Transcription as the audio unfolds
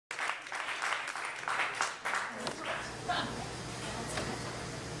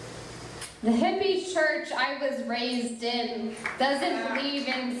The hippie church I was raised in doesn't believe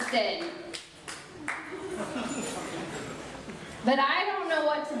in sin. But I don't know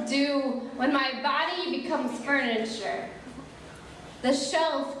what to do when my body becomes furniture. The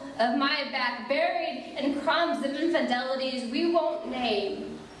shelf of my back buried in crumbs of infidelities we won't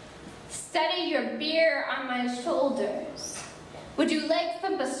name. Steady your beer on my shoulders. Would you like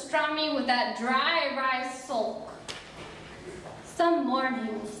some pastrami with that dry rice sulk? Some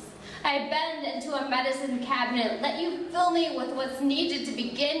mornings, I bend into a medicine cabinet, let you fill me with what's needed to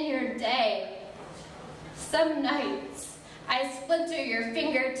begin your day. Some nights, I splinter your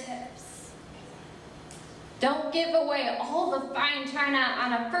fingertips. Don't give away all the fine china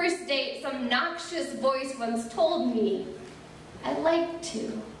on a first date, some noxious voice once told me. I'd like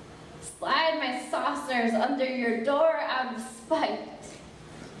to slide my saucers under your door out of spite.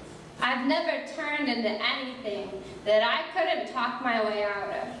 I've never turned into anything that I couldn't talk my way out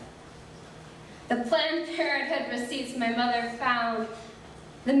of. The Planned Parenthood receipts my mother found,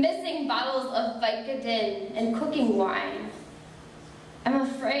 the missing bottles of Vicodin and cooking wine. I'm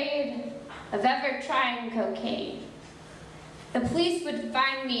afraid of ever trying cocaine. The police would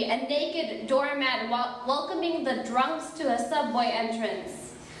find me a naked doormat while welcoming the drunks to a subway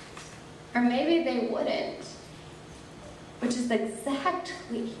entrance. Or maybe they wouldn't, which is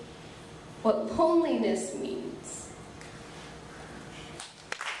exactly what loneliness means.